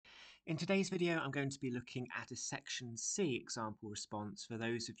In today's video, I'm going to be looking at a Section C example response for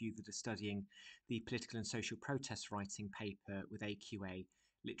those of you that are studying the Political and Social Protest Writing paper with AQA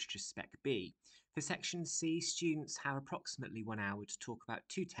Literature Spec B. For Section C, students have approximately 1 hour to talk about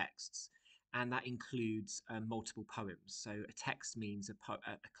 2 texts, and that includes multiple poems. So a text means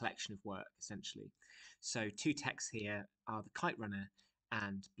a collection of work, essentially. So 2 texts here are the Kite Runner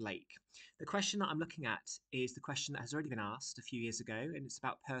and Blake. The question that I'm looking at is the question that has already been asked a few years ago, and it's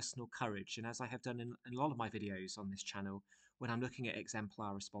about personal courage. And as I have done in a lot of my videos on this channel, when I'm looking at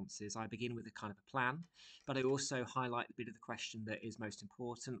exemplar responses, I begin with a kind of a plan, but I also highlight the bit of the question that is most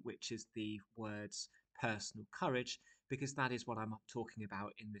important, which is the words personal courage, because that is what I'm talking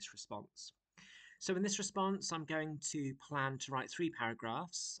about in this response. So in this response, I'm going to plan to write 3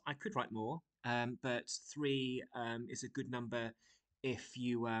 paragraphs. I could write more, but 3 is a good number if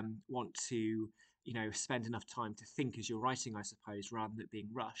you want to, spend enough time to think as you're writing, I suppose, rather than it being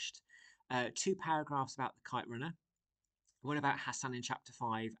rushed. 2 paragraphs about the Kite Runner, one about Hassan in chapter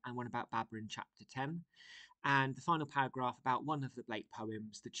 5, and one about Baba in chapter 10. And the final paragraph about one of the Blake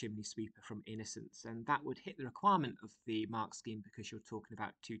poems, The Chimney Sweeper from Innocence. And that would hit the requirement of the mark scheme because you're talking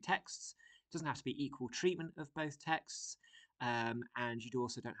about 2 texts. It doesn't have to be equal treatment of both texts. And you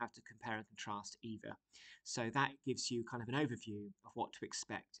also don't have to compare and contrast either. So that gives you kind of an overview of what to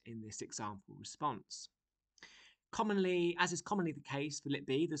expect in this example response. Commonly, as is commonly the case for Lit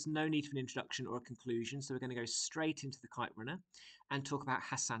B, there's no need for an introduction or a conclusion, so we're going to go straight into the Kite Runner and talk about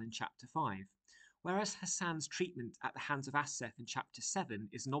Hassan in chapter 5. Whereas Hassan's treatment at the hands of Asef in chapter 7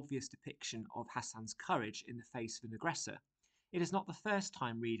 is an obvious depiction of Hassan's courage in the face of an aggressor, it is not the first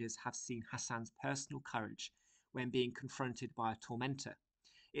time readers have seen Hassan's personal courage when being confronted by a tormentor.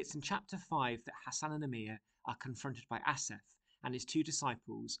 It's in chapter 5 that Hassan and Amir are confronted by Asef and his 2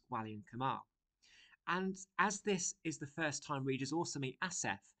 disciples, Wali and Kamal. And as this is the first time readers also meet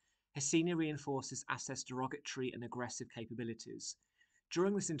Asef, Hesina reinforces Asef's derogatory and aggressive capabilities.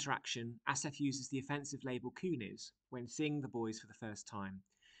 During this interaction, Asef uses the offensive label Kuniz when seeing the boys for the first time,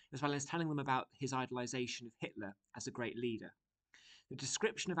 as well as telling them about his idolization of Hitler as a great leader. The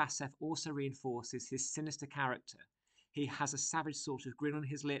description of Asef also reinforces his sinister character. He has a savage sort of grin on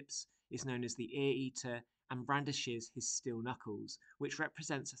his lips, is known as the ear eater, and brandishes his steel knuckles, which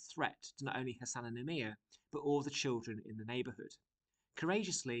represents a threat to not only Hassan and Amir, but all the children in the neighborhood.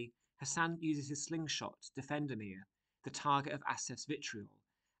 Courageously, Hassan uses his slingshot to defend Amir, the target of Asef's vitriol,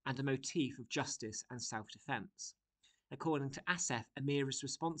 and a motif of justice and self-defense. According to Asef, Amir is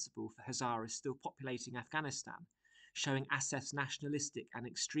responsible for Hazaras still populating Afghanistan, showing Asef's nationalistic and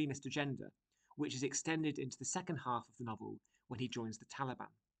extremist agenda, which is extended into the second half of the novel when he joins the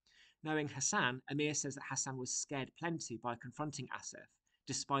Taliban. Knowing Hassan, Amir says that Hassan was scared plenty by confronting Asef,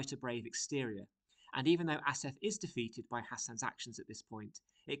 despite a brave exterior. And even though Asef is defeated by Hassan's actions at this point,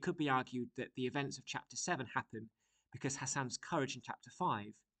 it could be argued that the events of chapter 7 happen because Hassan's courage in chapter 5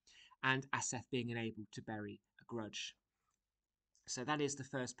 and Asef being unable to bury a grudge. So that is the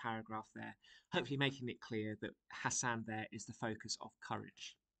first paragraph there, hopefully making it clear that Hassan there is the focus of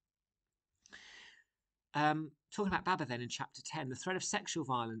courage. Talking about Baba then in chapter 10, the threat of sexual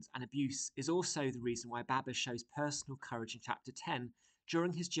violence and abuse is also the reason why Baba shows personal courage in chapter 10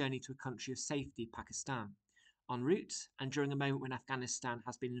 during his journey to a country of safety, Pakistan. En route, and during a moment when Afghanistan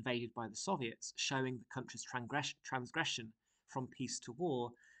has been invaded by the Soviets, showing the country's transgression from peace to war,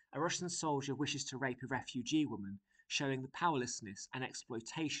 a Russian soldier wishes to rape a refugee woman, showing the powerlessness and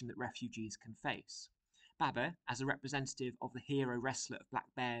exploitation that refugees can face. Baba, as a representative of the hero wrestler of Black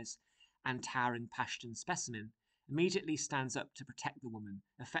Bears and towering Pashtun specimen, immediately stands up to protect the woman,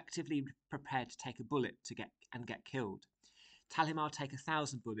 effectively prepared to take a bullet to get killed. Tell him I'll take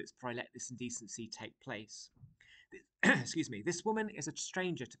 1,000 bullets before I let this indecency take place. Excuse me. This woman is a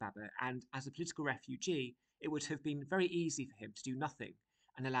stranger to Baba, and as a political refugee, it would have been very easy for him to do nothing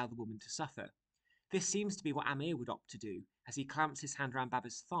and allow the woman to suffer. This seems to be what Amir would opt to do, as he clamps his hand around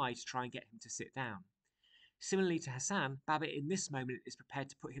Baba's thigh to try and get him to sit down. Similarly to Hassan, Baba in this moment is prepared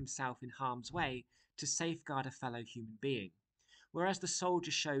to put himself in harm's way to safeguard a fellow human being. Whereas the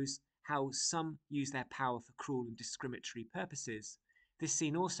soldier shows how some use their power for cruel and discriminatory purposes, this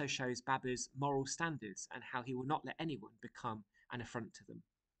scene also shows Baba's moral standards and how he will not let anyone become an affront to them.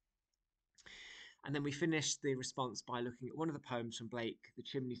 And then we finish the response by looking at one of the poems from Blake, The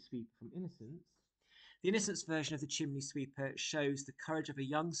Chimney Sweeper from Innocence. The Innocence version of The Chimney Sweeper shows the courage of a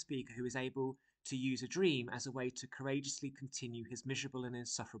young speaker who is able to use a dream as a way to courageously continue his miserable and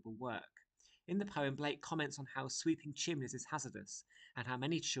insufferable work. In the poem, Blake comments on how sweeping chimneys is hazardous and how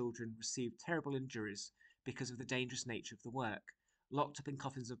many children receive terrible injuries because of the dangerous nature of the work. Locked up in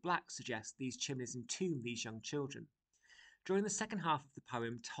coffins of black suggests these chimneys entomb these young children. During the second half of the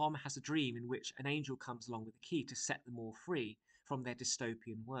poem, Tom has a dream in which an angel comes along with a key to set them all free from their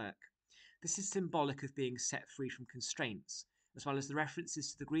dystopian work. This is symbolic of being set free from constraints, as well as the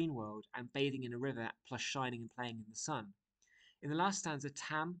references to the green world and bathing in a river plus shining and playing in the sun. In the last stanza,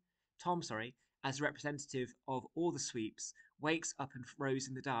 Tom, as representative of all the sweeps, wakes up and rose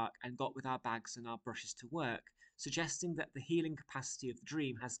in the dark and got with our bags and our brushes to work, suggesting that the healing capacity of the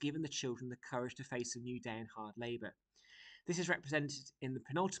dream has given the children the courage to face a new day in hard labour. This is represented in the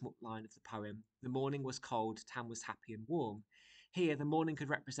penultimate line of the poem. The morning was cold, Tam was happy and warm. Here, the morning could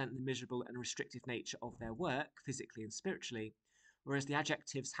represent the miserable and restrictive nature of their work, physically and spiritually, whereas the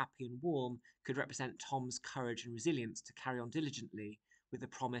adjectives happy and warm could represent Tom's courage and resilience to carry on diligently with the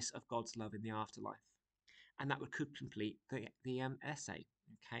promise of God's love in the afterlife. And that could complete the essay.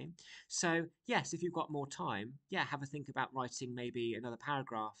 Okay, so yes, if you've got more time, yeah, have a think about writing maybe another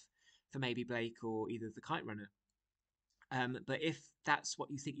paragraph for maybe Blake or either the Kite Runner. But if that's what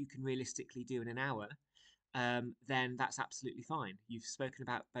you think you can realistically do in an hour, then that's absolutely fine. You've spoken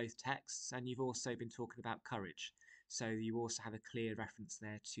about both texts and you've also been talking about courage. So you also have a clear reference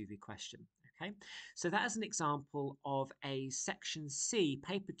there to the question. Okay, so that is an example of a Section C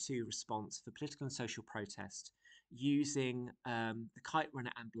Paper 2 response for political and social protest using the Kite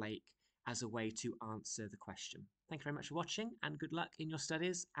Runner and Blake as a way to answer the question. Thank you very much for watching and good luck in your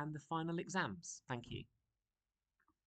studies and the final exams. Thank you.